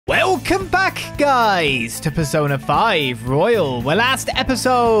Welcome back, guys, to Persona 5 Royal, where last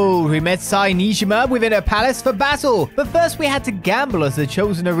episode we met Sai Nijima within her palace for battle, but first we had to gamble as the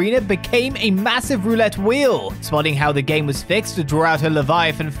chosen arena became a massive roulette wheel, spotting how the game was fixed to draw out her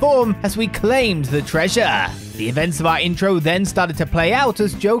Leviathan form as we claimed the treasure. The events of our intro then started to play out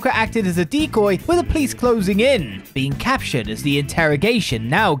as Joker acted as a decoy with the police closing in, being captured as the interrogation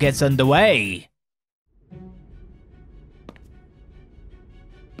now gets underway.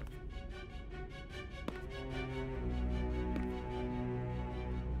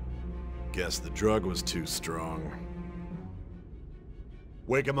 Guess the drug was too strong.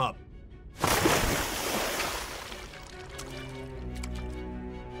 Wake him up.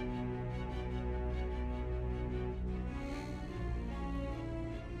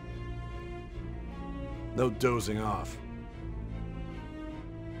 No dozing off.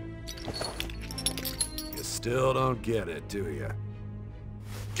 You still don't get it, do you?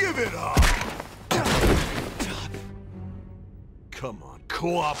 Give it up! Come on,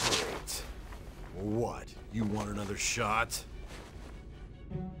 cooperate. What? You want another shot?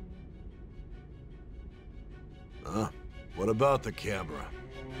 Huh? What about the camera?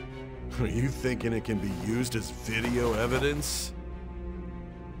 Are you thinking it can be used as video evidence?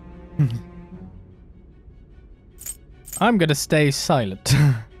 I'm gonna stay silent.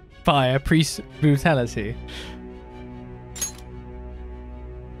 Via brutality.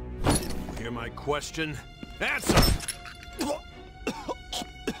 Hear my question? Answer!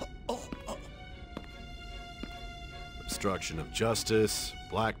 Obstruction of justice,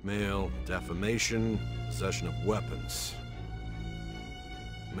 blackmail, defamation, possession of weapons.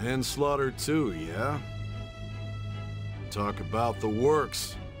 Manslaughter too, yeah? Talk about the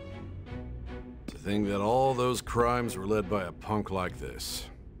works. To think that all those crimes were led by a punk like this.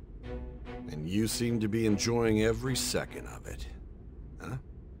 And you seem to be enjoying every second of it. Huh?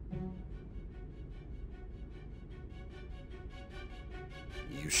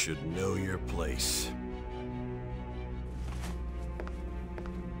 You should know your place.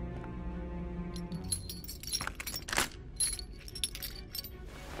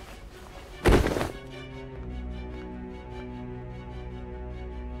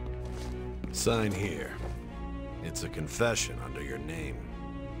 Sign here. It's a confession under your name.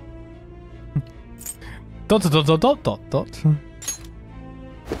 Dot.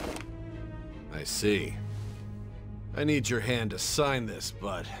 I see. I need your hand to sign this,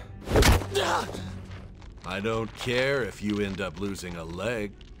 but I don't care if you end up losing a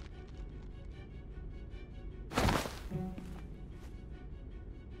leg.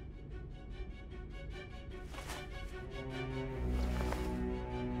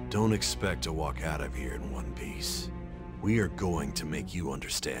 Don't expect to walk out of here in one piece. We are going to make you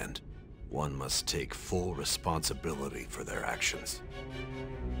understand. One must take full responsibility for their actions.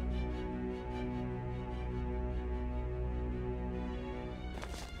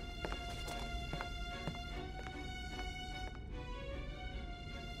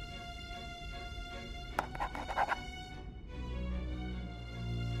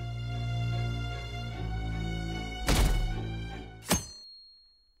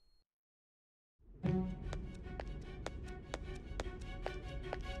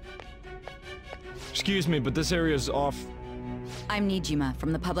 Excuse me, but this area's off. I'm Nijima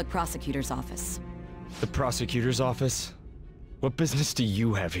from the Public Prosecutor's Office. The Prosecutor's Office? What business do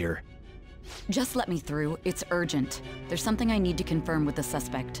you have here? Just let me through. It's urgent. There's something I need to confirm with the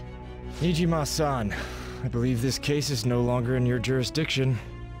suspect. Nijima-san, I believe this case is no longer in your jurisdiction.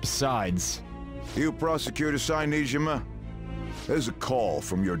 Besides... You Prosecutor Sai Nijima? There's a call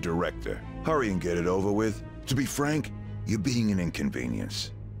from your director. Hurry and get it over with. To be frank, you're being an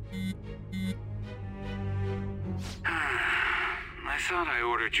inconvenience. I thought I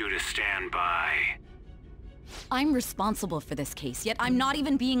ordered you to stand by. I'm responsible for this case, yet I'm not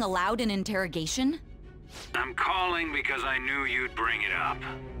even being allowed an interrogation? I'm calling because I knew you'd bring it up.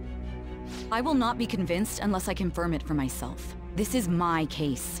 I will not be convinced unless I confirm it for myself. This is my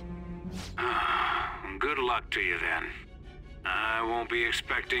case. Good luck to you then. I won't be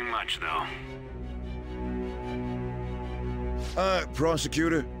expecting much, though.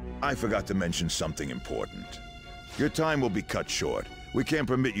 Prosecutor, I forgot to mention something important. Your time will be cut short. We can't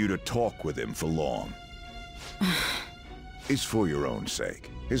permit you to talk with him for long. It's for your own sake.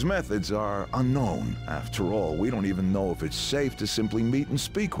 His methods are unknown. After all, we don't even know if it's safe to simply meet and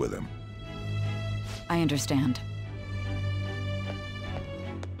speak with him. I understand.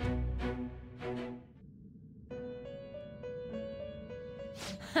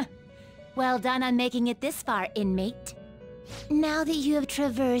 Well done on making it this far, inmate. Now that you have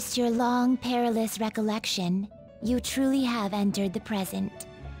traversed your long, perilous recollection, you truly have entered the present.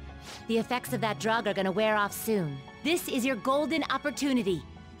 The effects of that drug are gonna wear off soon. This is your golden opportunity.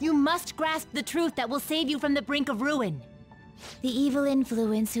 You must grasp the truth that will save you from the brink of ruin. The evil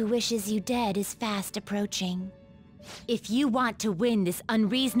influence who wishes you dead is fast approaching. If you want to win this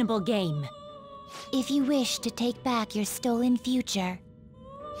unreasonable game, if you wish to take back your stolen future,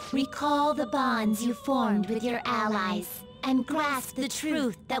 recall the bonds you formed with your allies and grasp the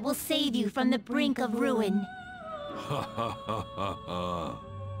truth that will save you from the brink of ruin. Ha ha ha ha ha.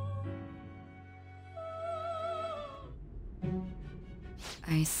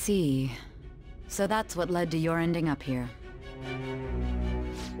 I see. So that's what led to your ending up here.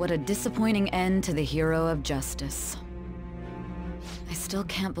 What a disappointing end to the hero of justice. I still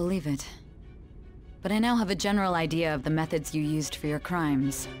can't believe it. But I now have a general idea of the methods you used for your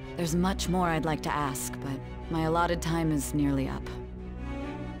crimes. There's much more I'd like to ask, but my allotted time is nearly up.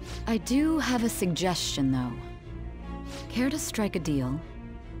 I do have a suggestion, though. Care to strike a deal?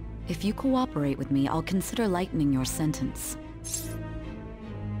 If you cooperate with me, I'll consider lightening your sentence.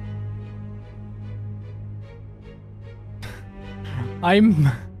 I'm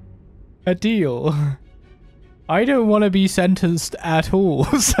a deal. I don't want to be sentenced at all,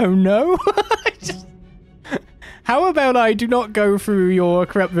 so no. How about I do not go through your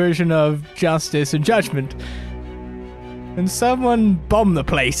corrupt version of justice and judgment? And someone bomb the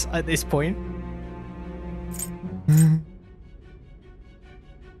place at this point.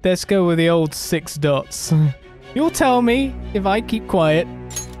 Let's go with the old 6 dots. You'll tell me if I keep quiet.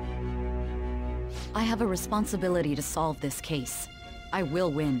 I have a responsibility to solve this case. I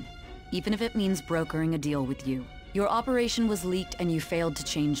will win, even if it means brokering a deal with you. Your operation was leaked and you failed to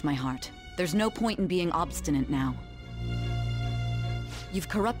change my heart. There's no point in being obstinate now. You've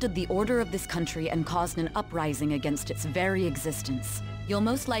corrupted the order of this country and caused an uprising against its very existence. You'll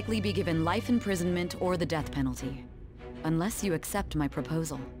most likely be given life imprisonment or the death penalty, unless you accept my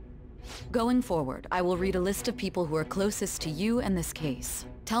proposal. Going forward, I will read a list of people who are closest to you and this case.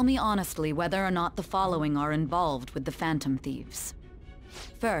 Tell me honestly whether or not the following are involved with the Phantom Thieves.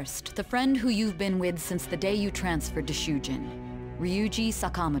 First, the friend who you've been with since the day you transferred to Shujin, Ryuji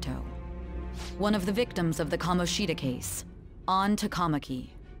Sakamoto. One of the victims of the Kamoshida case, An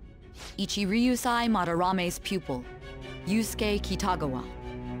Takamaki. Ichiryusai Madarame's pupil, Yusuke Kitagawa.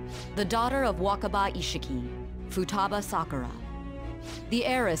 The daughter of Wakaba Ishiki, Futaba Sakura. The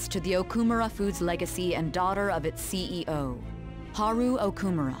heiress to the Okumura Foods legacy and daughter of its CEO, Haru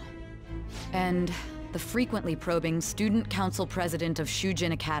Okumura. And the frequently probing student council president of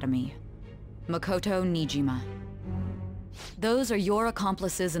Shujin Academy, Makoto Nijima. Those are your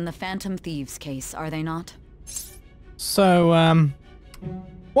accomplices in the Phantom Thieves case, are they not? So,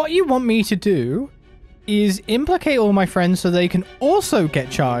 what you want me to do is implicate all my friends so they can also get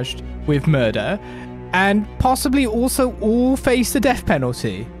charged with murder and possibly also all face the death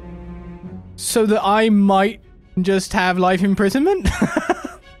penalty. So that I might just have life imprisonment?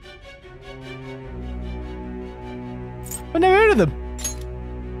 I've never heard of them.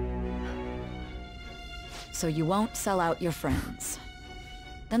 So you won't sell out your friends.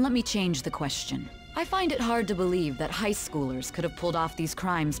 Then let me change the question. I find it hard to believe that high schoolers could have pulled off these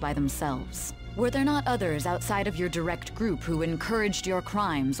crimes by themselves. Were there not others outside of your direct group who encouraged your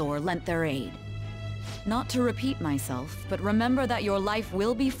crimes or lent their aid? Not to repeat myself, but remember that your life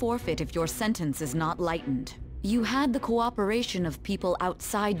will be forfeit if your sentence is not lightened. You had the cooperation of people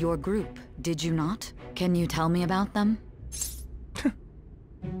outside your group, did you not? Can you tell me about them?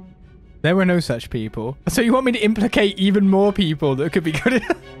 There were no such people. So you want me to implicate even more people that could be good?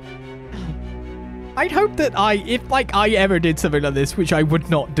 I'd hope that if I ever did something like this, which I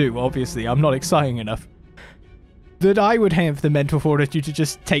would not do, obviously, I'm not exciting enough, that I would have the mental fortitude to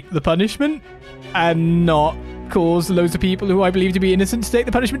just take the punishment and not cause loads of people who I believe to be innocent to take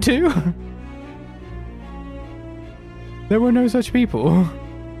the punishment too. There were no such people.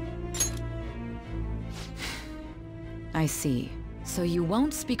 I see. So you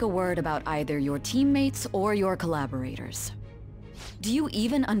won't speak a word about either your teammates or your collaborators. Do you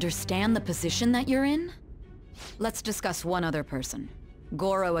even understand the position that you're in? Let's discuss one other person,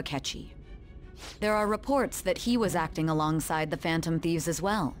 Goro Akechi. There are reports that he was acting alongside the Phantom Thieves as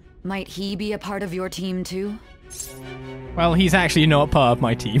well. Might he be a part of your team too? Well, he's actually not part of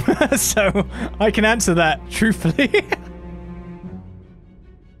my team, so I can answer that truthfully.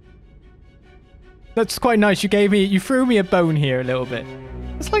 That's quite nice. You threw me a bone here a little bit.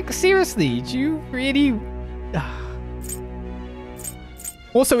 It's like, seriously, do you really...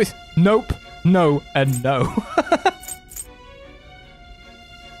 Also, it's nope, no, and no.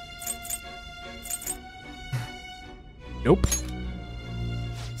 Nope.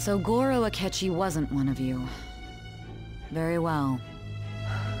 So Goro Akechi wasn't one of you. Very well.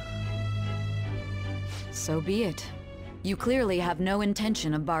 So be it. You clearly have no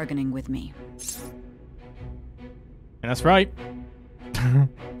intention of bargaining with me. And that's right.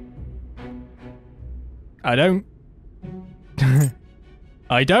 I don't...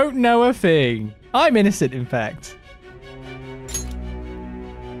 I don't know a thing. I'm innocent, in fact.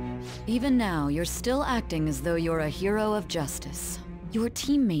 Even now, you're still acting as though you're a hero of justice. Your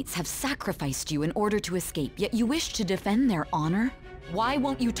teammates have sacrificed you in order to escape, yet you wish to defend their honor? Why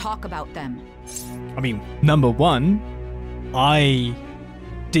won't you talk about them? I mean, number one, I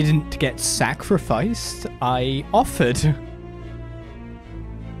didn't get sacrificed. I offered.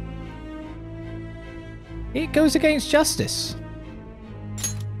 It goes against justice.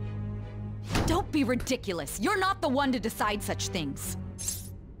 Don't be ridiculous. You're not the one to decide such things.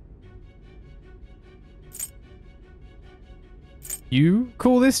 You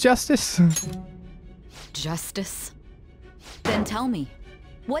call this justice? Justice? Then tell me,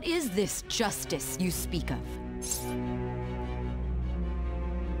 what is this justice you speak of?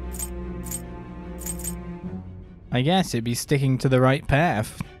 I guess it'd be sticking to the right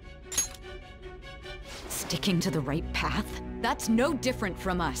path. Sticking to the right path? That's no different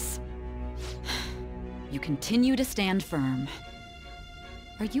from us. You continue to stand firm.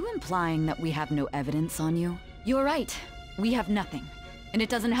 Are you implying that we have no evidence on you? You're right. We have nothing. And it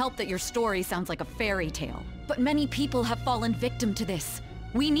doesn't help that your story sounds like a fairy tale. But many people have fallen victim to this.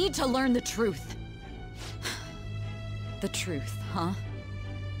 We need to learn the truth. The truth, huh?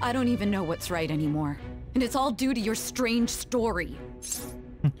 I don't even know what's right anymore. And it's all due to your strange story.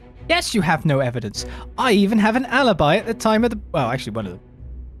 Yes, you have no evidence. I even have an alibi at the time of the... Well, actually, one of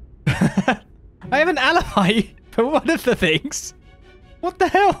them. I have an alibi for one of the things. What the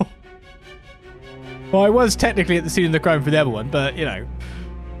hell? Well, I was technically at the scene of the crime for the other one, but, you know.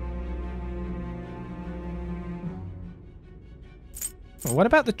 Well, what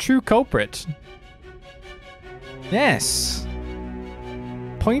about the true culprit? Yes.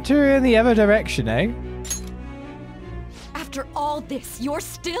 Pointer in the other direction, eh? After all this, you're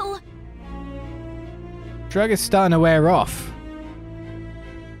still... Drug is starting to wear off.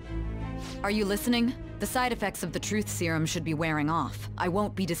 Are you listening? The side effects of the truth serum should be wearing off. I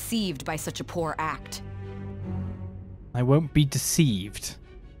won't be deceived by such a poor act. I won't be deceived.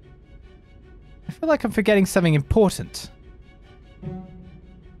 I feel like I'm forgetting something important. You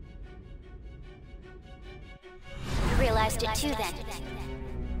realized it too then.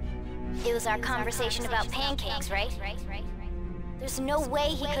 It was our conversation about pancakes, right? There's no way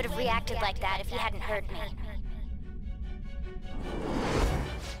he could have reacted like that if he hadn't heard me.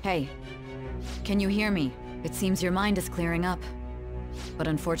 Hey, can you hear me? It seems your mind is clearing up. But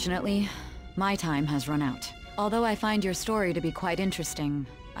unfortunately, my time has run out. Although I find your story to be quite interesting,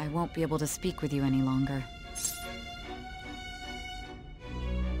 I won't be able to speak with you any longer.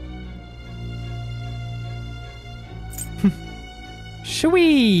 Should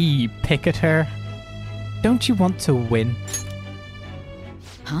we pick at her? Don't you want to win?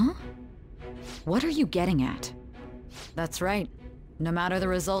 Huh? What are you getting at? That's right. No matter the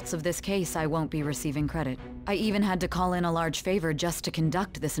results of this case, I won't be receiving credit. I even had to call in a large favor just to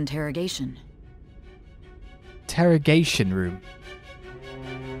conduct this interrogation. Interrogation room.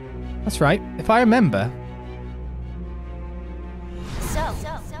 That's right, if I remember. So,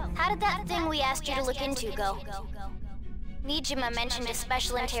 how did that thing we asked you to look into go? Nijima mentioned a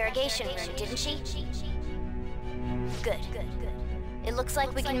special interrogation room, didn't she? Good. It looks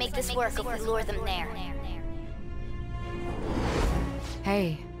like we can make this work if we lure them there.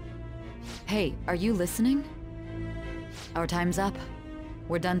 Hey, are you listening? Our time's up.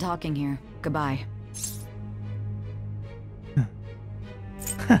 We're done talking here. Goodbye.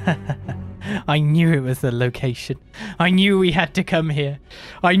 I knew it was the location. I knew we had to come here.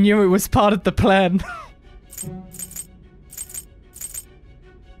 I knew it was part of the plan.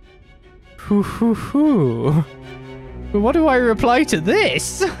 Hoo. What do I reply to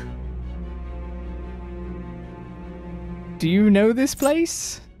this? Do you know this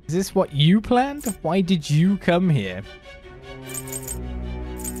place? Is this what you planned? Why did you come here?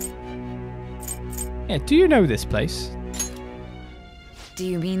 Yeah, do you know this place? Do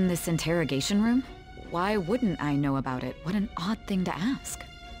you mean this interrogation room? Why wouldn't I know about it? What an odd thing to ask.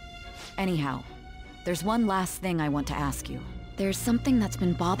 Anyhow, there's one last thing I want to ask you. There's something that's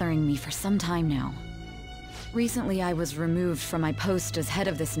been bothering me for some time now. Recently, I was removed from my post as head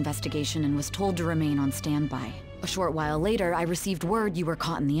of this investigation and was told to remain on standby. A short while later, I received word you were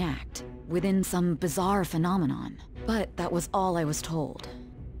caught in the act, within some bizarre phenomenon. But that was all I was told.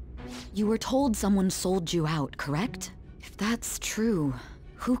 You were told someone sold you out, correct? If that's true,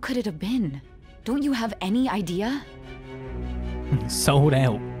 who could it have been? Don't you have any idea? Sold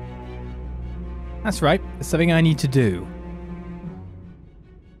out. That's right. There's something I need to do.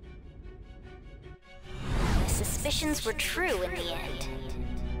 My suspicions were true in the end.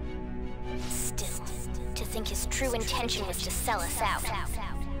 Still, to think his true intention was to sell us out.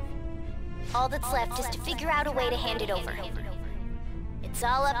 All that's left is to figure out a way to hand it over. It's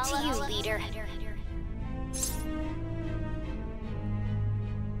all up to you, leader.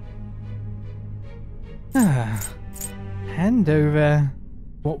 Hand over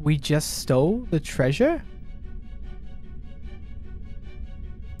what we just stole? The treasure?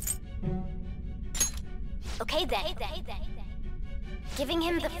 Okay then. Giving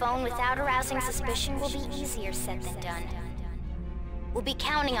him the phone without arousing suspicion will be easier said than done. We'll be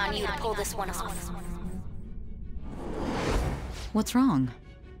counting on you to pull this one off. What's wrong?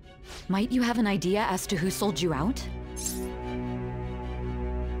 Might you have an idea as to who sold you out?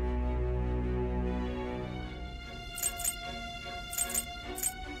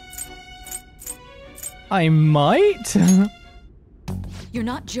 I might? You're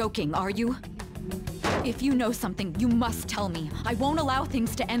not joking, are you? If you know something, you must tell me. I won't allow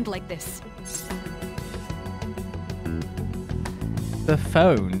things to end like this. The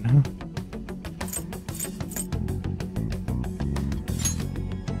phone.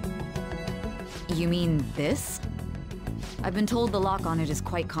 You mean this? I've been told the lock on it is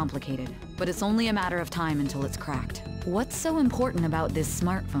quite complicated, but it's only a matter of time until it's cracked. What's so important about this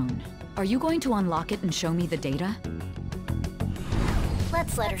smartphone? Are you going to unlock it and show me the data?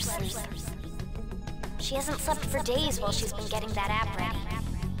 Let's let her sleep. She hasn't slept for days while she's been getting that app ready.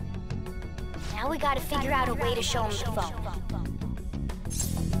 Now we gotta figure out a way to show him the phone.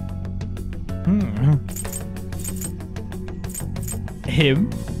 Him?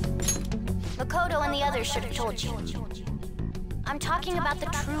 Makoto and the others should have told you. I'm talking about the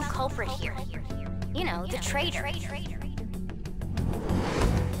true culprit here. You know, the traitor.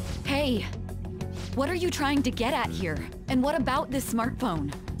 Hey! What are you trying to get at here? And what about this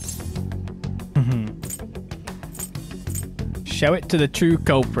smartphone? Show it to the true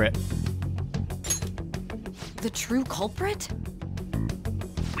culprit. The true culprit?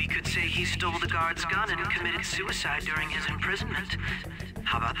 We could say he stole the guard's gun and committed suicide during his imprisonment.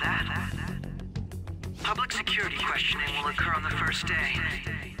 How about that? Public security questioning will occur on the first day.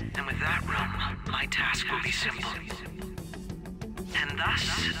 And with that realm, my task will be simple. And thus,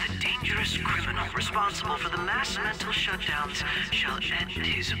 the dangerous criminal responsible for the mass mental shutdowns shall end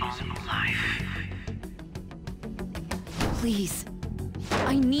his own life. Please.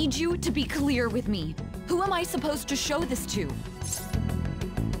 I need you to be clear with me. Who am I supposed to show this to?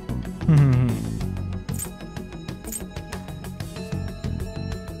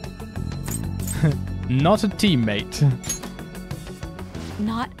 Not a teammate.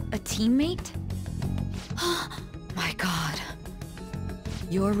 Not a teammate? My God.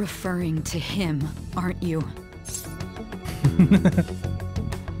 You're referring to him, aren't you?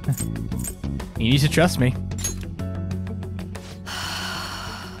 You need to trust me.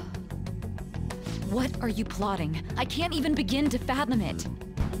 What are you plotting? I can't even begin to fathom it.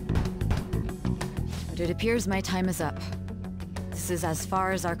 But it appears my time is up. This is as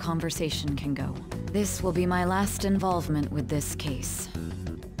far as our conversation can go. This will be my last involvement with this case.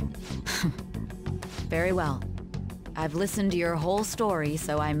 Very well. I've listened to your whole story,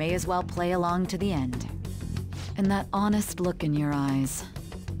 so I may as well play along to the end. And that honest look in your eyes.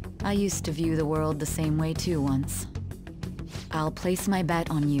 I used to view the world the same way too once. I'll place my bet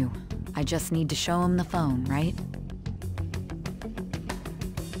on you. I just need to show him the phone, right?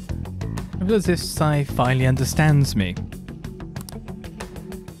 I feel as if Sai finally understands me.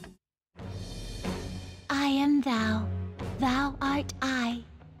 I am thou, thou art I.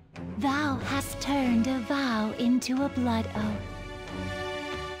 Thou hast turned a vow into a blood oath.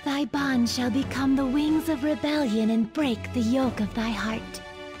 Thy bond shall become the wings of rebellion and break the yoke of thy heart.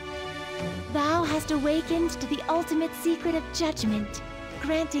 Thou hast awakened to the ultimate secret of judgment,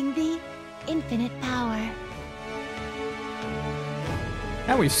 granting thee infinite power.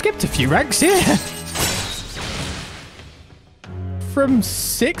 Now we've skipped a few ranks here. From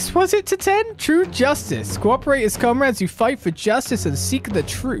 6, was it, to 10? True justice. Cooperate as comrades who fight for justice and seek the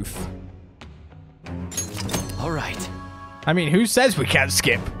truth. All right. I mean, who says we can't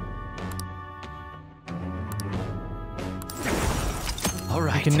skip? All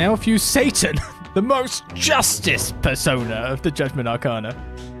right. We can now fuse Satan, the most justice persona of the Judgment Arcana.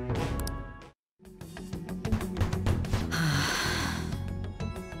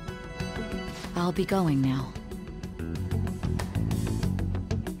 I'll be going now.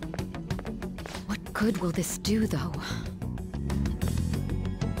 What good will this do, though?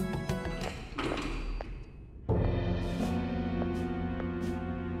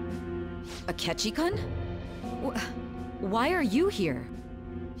 Akechi-kun? Why are you here?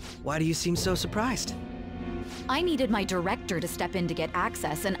 Why do you seem so surprised? I needed my director to step in to get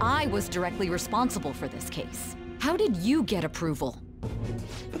access, and I was directly responsible for this case. How did you get approval?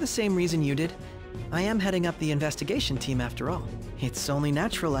 For the same reason you did. I am heading up the investigation team after all. It's only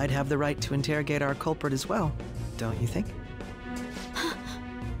natural I'd have the right to interrogate our culprit as well, don't you think?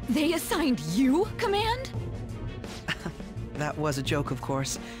 They assigned you command? That was a joke, of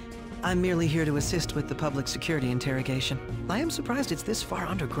course. I'm merely here to assist with the public security interrogation. I am surprised it's this far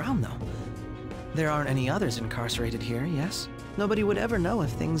underground, though. There aren't any others incarcerated here, yes? Nobody would ever know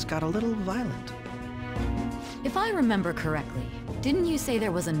if things got a little violent. If I remember correctly, didn't you say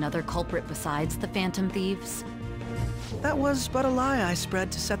there was another culprit besides the Phantom Thieves? That was but a lie I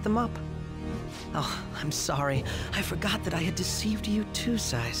spread to set them up. Oh, I'm sorry. I forgot that I had deceived you too,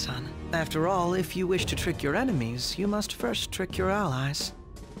 Sai-san. After all, if you wish to trick your enemies, you must first trick your allies.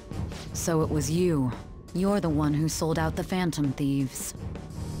 So it was you. You're the one who sold out the Phantom Thieves.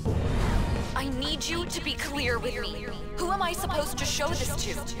 I need you to be clear with me. Who am I supposed to show this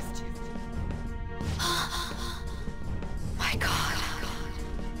to? My God.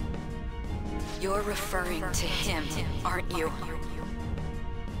 You're referring to him, aren't you?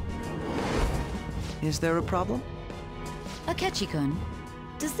 Is there a problem? Akechi-kun,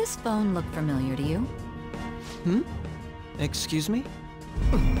 does this phone look familiar to you? Hmm? Excuse me?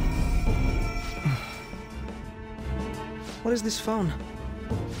 What is this phone?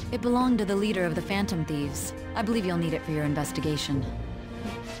 It belonged to the leader of the Phantom Thieves. I believe you'll need it for your investigation.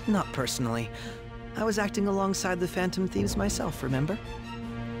 Not personally. I was acting alongside the Phantom Thieves myself, remember?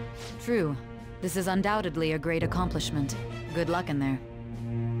 True. This is undoubtedly a great accomplishment. Good luck in there.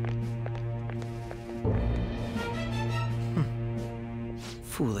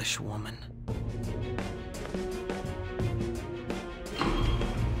 Foolish woman.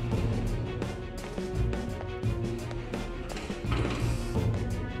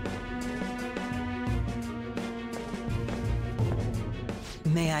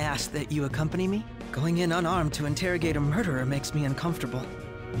 May I ask that you accompany me? Going in unarmed to interrogate a murderer makes me uncomfortable.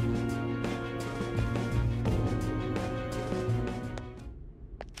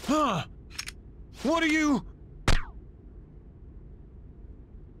 Huh? What are you...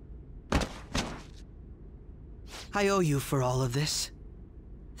 I owe you for all of this.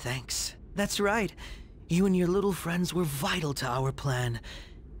 Thanks. That's right. You and your little friends were vital to our plan,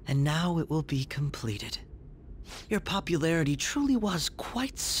 and now it will be completed. Your popularity truly was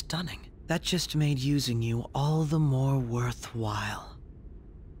quite stunning. That just made using you all the more worthwhile.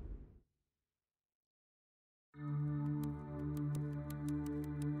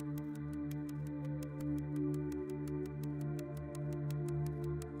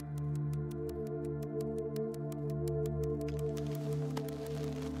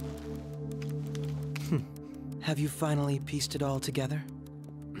 Have you finally pieced it all together?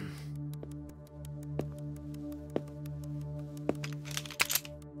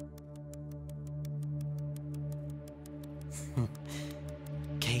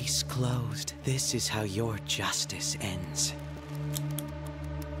 Case closed. This is how your justice ends.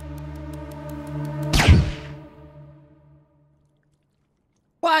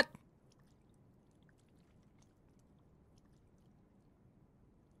 What?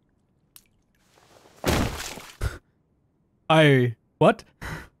 What?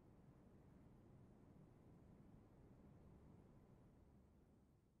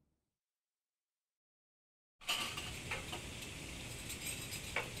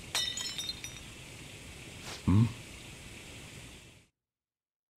 Hmm?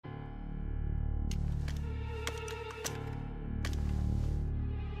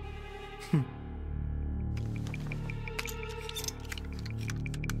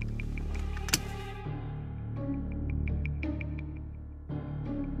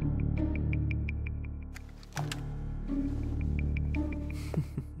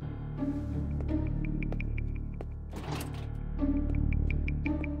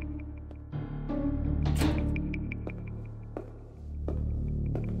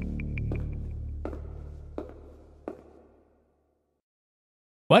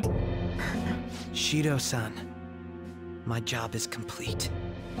 What? Shido-san, my job is complete.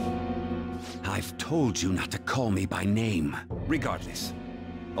 I've told you not to call me by name. Regardless,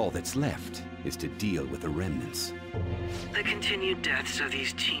 all that's left is to deal with the remnants. The continued deaths of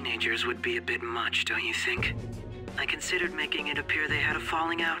these teenagers would be a bit much, don't you think? I considered making it appear they had a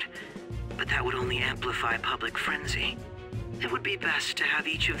falling out, but that would only amplify public frenzy. It would be best to have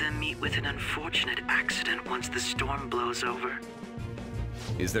each of them meet with an unfortunate accident once the storm blows over.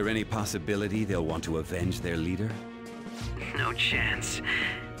 Is there any possibility they'll want to avenge their leader? No chance.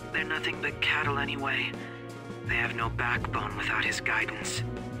 They're nothing but cattle anyway. They have no backbone without his guidance.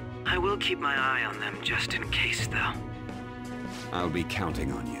 I will keep my eye on them just in case, though. I'll be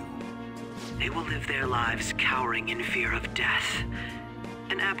counting on you. They will live their lives cowering in fear of death.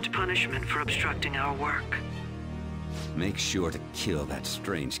 An apt punishment for obstructing our work. Make sure to kill that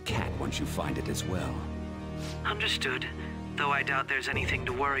strange cat once you find it as well. Understood. Though I doubt there's anything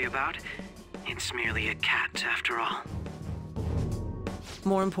to worry about. It's merely a cat, after all.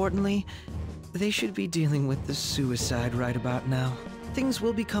 More importantly, they should be dealing with the suicide right about now. Things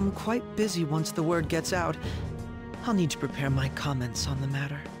will become quite busy once the word gets out. I'll need to prepare my comments on the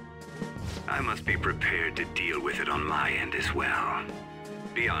matter. I must be prepared to deal with it on my end as well.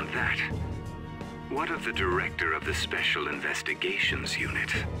 Beyond that, what of the director of the Special Investigations Unit?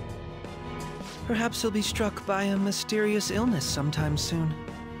 Perhaps he'll be struck by a mysterious illness sometime soon.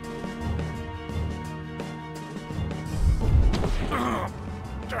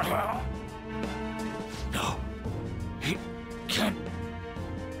 No, it can't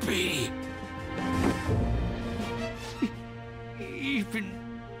be. Even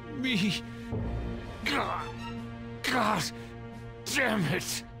me. God damn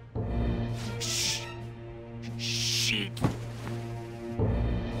it. Shit.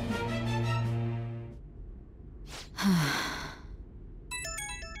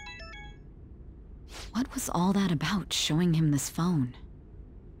 What was all that about, showing him this phone?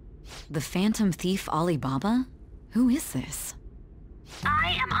 The Phantom Thief Alibaba? Who is this?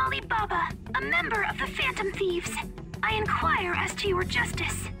 I am Alibaba, a member of the Phantom Thieves. I inquire as to your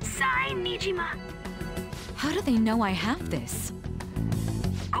justice, Sai Nijima. How do they know I have this?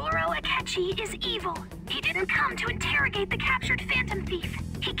 Goro Akechi is evil. He didn't come to interrogate the captured Phantom Thief.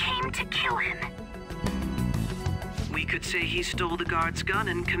 He came to kill him. We could say he stole the guard's gun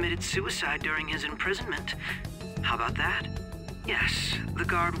and committed suicide during his imprisonment. How about that? Yes, the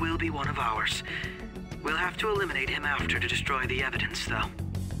guard will be one of ours. We'll have to eliminate him after to destroy the evidence, though.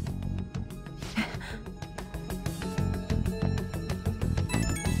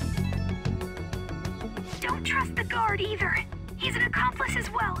 Don't trust the guard either. He's an accomplice as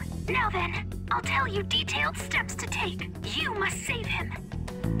well. Now then, I'll tell you detailed steps to take. You must save him.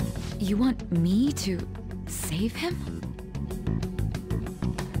 You want me to save him?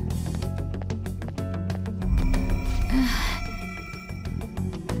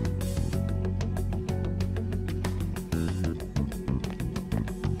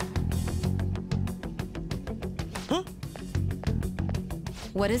 Huh?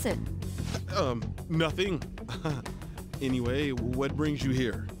 What is it? Nothing. Anyway, what brings you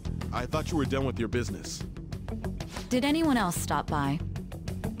here? I thought you were done with your business. Did anyone else stop by?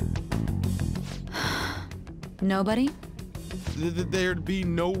 Nobody? There'd be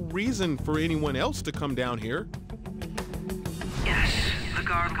no reason for anyone else to come down here. Yes, the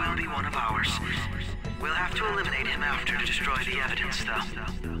guard will be one of ours. We'll have to eliminate him after to destroy the evidence, though.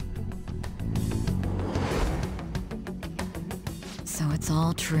 So it's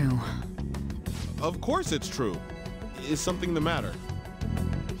all true. Of course it's true. Is something the matter?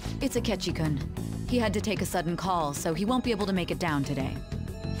 It's Akechi-kun. He had to take a sudden call, so he won't be able to make it down today.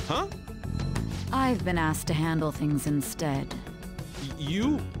 Huh? I've been asked to handle things instead.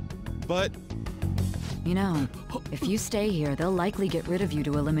 You? But... You know, if you stay here, they'll likely get rid of you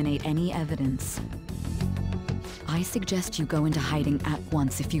to eliminate any evidence. I suggest you go into hiding at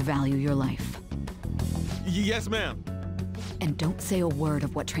once if you value your life. Yes, ma'am. And don't say a word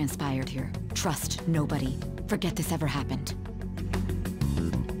of what transpired here. Trust nobody. Forget this ever happened.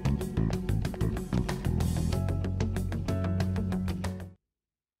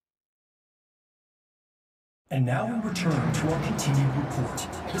 And now we return to our continued report.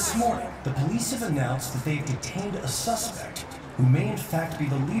 This morning, the police have announced that they've detained a suspect who may in fact be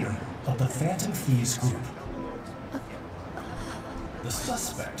the leader of the Phantom Thieves group. The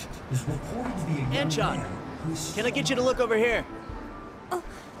suspect is reported to be a young man who's... Can I get you to look over here? Oh,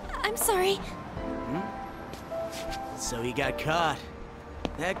 I'm sorry. So he got caught.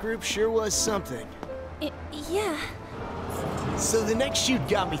 That group sure was something. Yeah. So the next shoot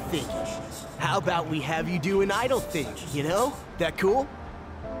got me thinking. How about we have you do an idol thing, you know? That cool?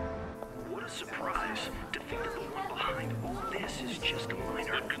 What a surprise. To think that the one behind all this is just a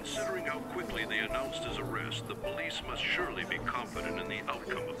minor. And considering how quickly they announced his arrest, the police must surely be confident in the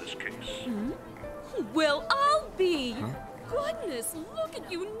outcome of this case. Well, I'll be. Goodness, look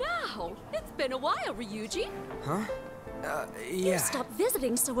at you now. It's been a while, Ryuji. Huh? You stopped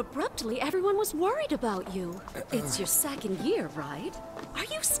visiting so abruptly, everyone was worried about you. It's your second year, right? Are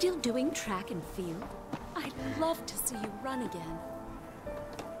you still doing track and field? I'd love to see you run again.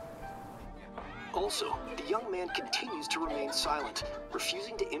 Also, the young man continues to remain silent,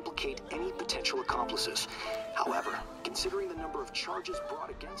 refusing to implicate locate any potential accomplices. However, considering the number of charges brought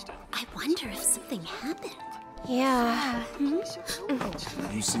against him... I wonder if something happened. Yeah.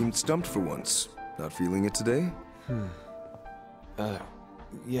 You seemed stumped for once. Not feeling it today?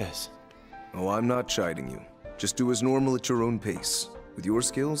 Yes. Oh, I'm not chiding you. Just do as normal at your own pace. With your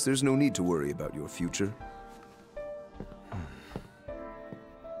skills, there's no need to worry about your future.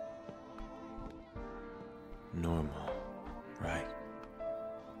 Normal. Right.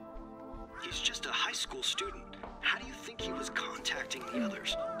 He's just a high school student. How do you think he was contacting the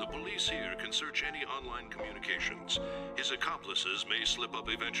others? The police here can search any online communications. His accomplices may slip up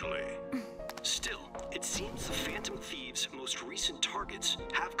eventually. Still, it seems the Phantom Thieves' most recent targets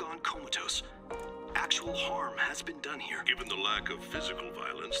have gone comatose. Actual harm has been done here. Given the lack of physical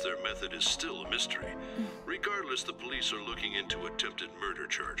violence, their method is still a mystery. Regardless, the police are looking into attempted murder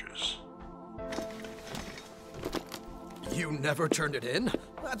charges. You never turned it in?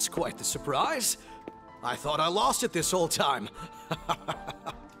 That's quite the surprise. I thought I lost it this whole time.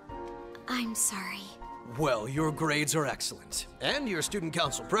 I'm sorry. Well, your grades are excellent, and you're student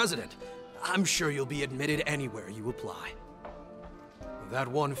council president. I'm sure you'll be admitted anywhere you apply. That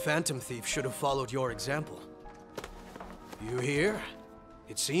one Phantom Thief should have followed your example. You hear?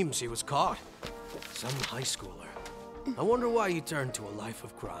 It seems he was caught. Some high schooler. I wonder why he turned to a life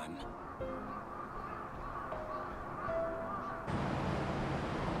of crime.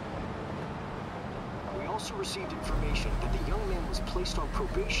 We also received information that the young man was placed on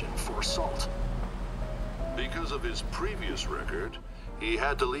probation for assault. Because of his previous record, he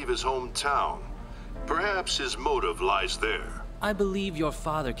had to leave his hometown. Perhaps his motive lies there. I believe your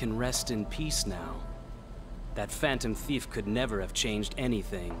father can rest in peace now. That Phantom Thief could never have changed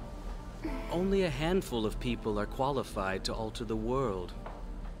anything. Only a handful of people are qualified to alter the world.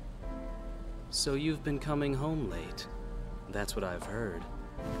 So you've been coming home late. That's what I've heard.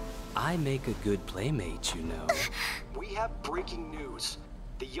 I make a good playmate, you know. We have breaking news.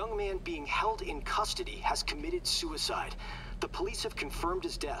 The young man being held in custody has committed suicide. The police have confirmed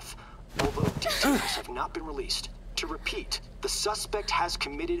his death, although details have not been released. To repeat, the suspect has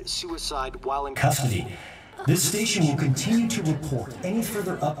committed suicide while in Custody. This station will continue to report any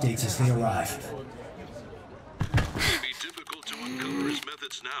further updates as they arrive. It would be difficult to uncover his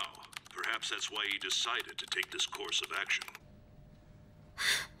methods now. Perhaps that's why he decided to take this course of action.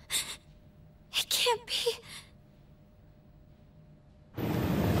 It can't be.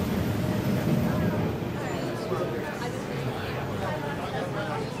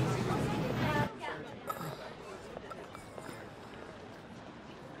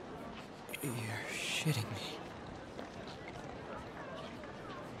 You're shitting me.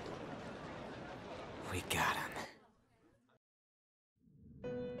 We got him.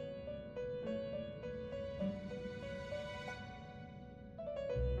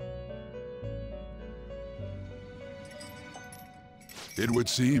 It would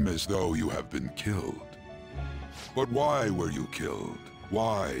seem as though you have been killed. But why were you killed?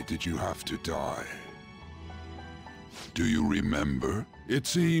 Why did you have to die? Do you remember? It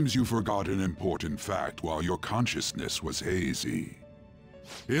seems you forgot an important fact while your consciousness was hazy.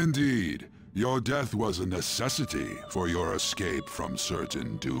 Indeed, your death was a necessity for your escape from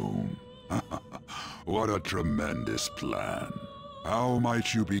certain doom. What a tremendous plan. How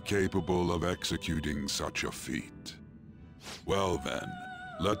might you be capable of executing such a feat? Well then,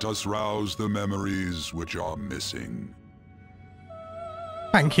 let us rouse the memories which are missing.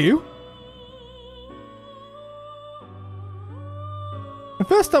 Thank you. The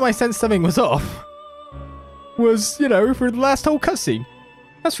first time I sensed something was off was, you know, for the last whole cutscene.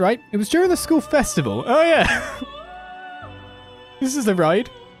 That's right, it was during the school festival. Oh yeah. This is the ride.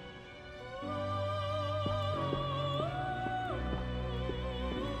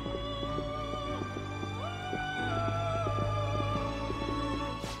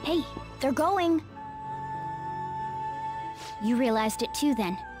 Hey, they're going. You realized it too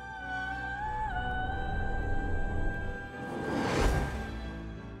then.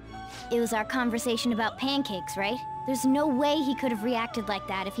 It was our conversation about pancakes, right? There's no way he could have reacted like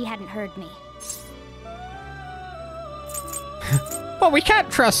that if he hadn't heard me. Well, we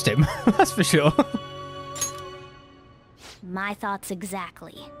can't trust him, that's for sure. My thoughts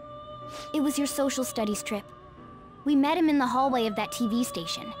exactly. It was your social studies trip. We met him in the hallway of that TV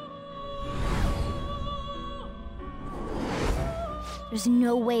station. There's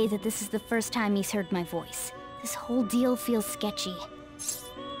no way that this is the first time he's heard my voice. This whole deal feels sketchy.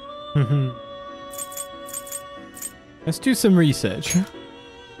 Let's do some research.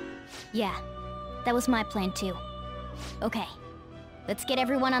 Yeah, that was my plan too. Okay, let's get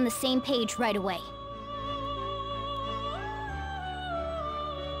everyone on the same page right away.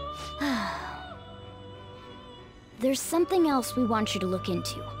 There's something else we want you to look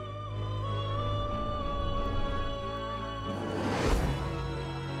into.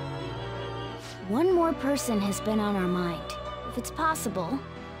 One more person has been on our mind. If it's possible,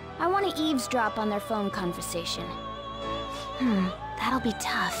 I want to eavesdrop on their phone conversation. That'll be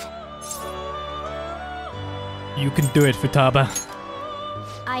tough. You can do it, Futaba.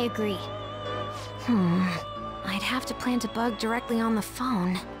 I agree. I'd have to plant a bug directly on the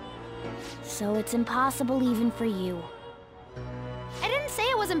phone. So it's impossible even for you. I didn't say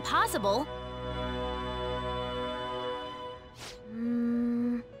it was impossible.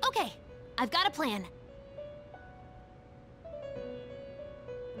 Okay, I've got a plan.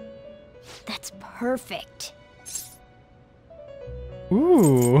 That's perfect.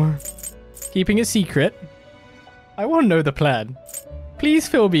 Ooh. Keeping a secret? I want to know the plan. Please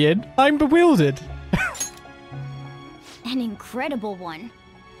fill me in. I'm bewildered. An incredible one.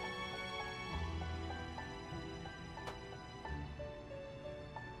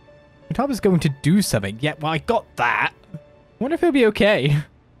 Futaba's going to do something. Yeah, well, I got that. I wonder if he'll be okay.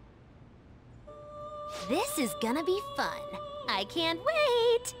 This is gonna be fun. I can't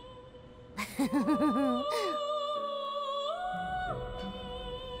wait.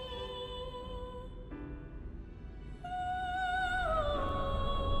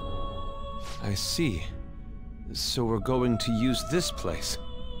 I see. So we're going to use this place.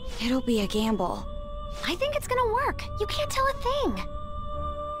 It'll be a gamble. I think it's gonna work. You can't tell a thing.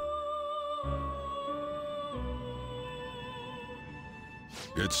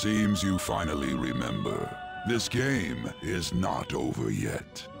 It seems you finally remember. This game is not over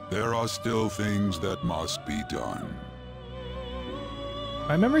yet. There are still things that must be done.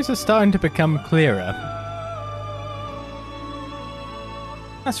 My memories are starting to become clearer.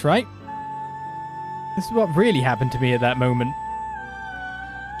 That's right. This is what really happened to me at that moment.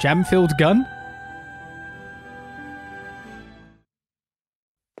 Jam-filled gun?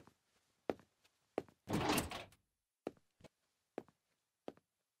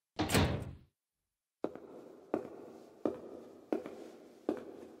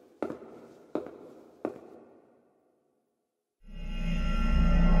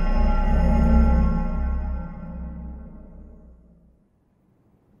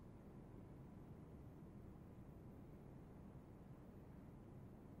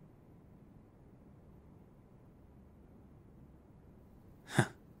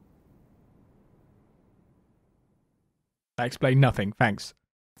 I explained nothing, thanks.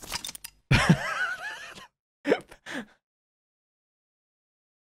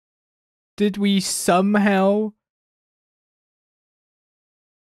 Did we somehow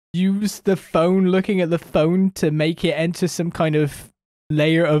use the phone, looking at the phone, to make it enter some kind of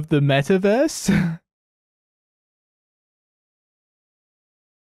layer of the metaverse?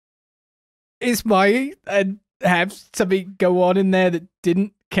 Is my and have something go on in there that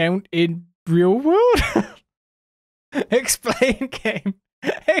didn't count in real world? Explain, game.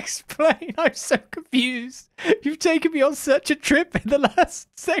 Explain. I'm so confused. You've taken me on such a trip in the last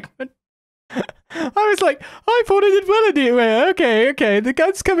segment. I was like, I thought I did well anyway. Okay. The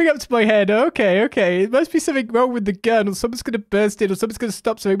gun's coming up to my head. Okay. It must be something wrong with the gun, or someone's going to burst in, or someone's going to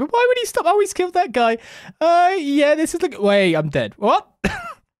stop something. But why would he stop? Oh, he's killed that guy. Yeah, this is like... Wait, I'm dead. What?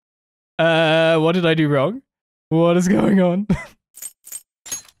 What did I do wrong? What is going on?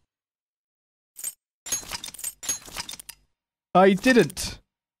 I didn't.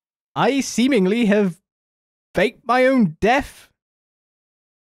 I seemingly have faked my own death.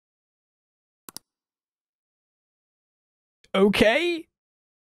 Okay.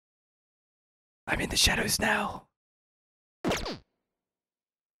 I'm in the shadows now.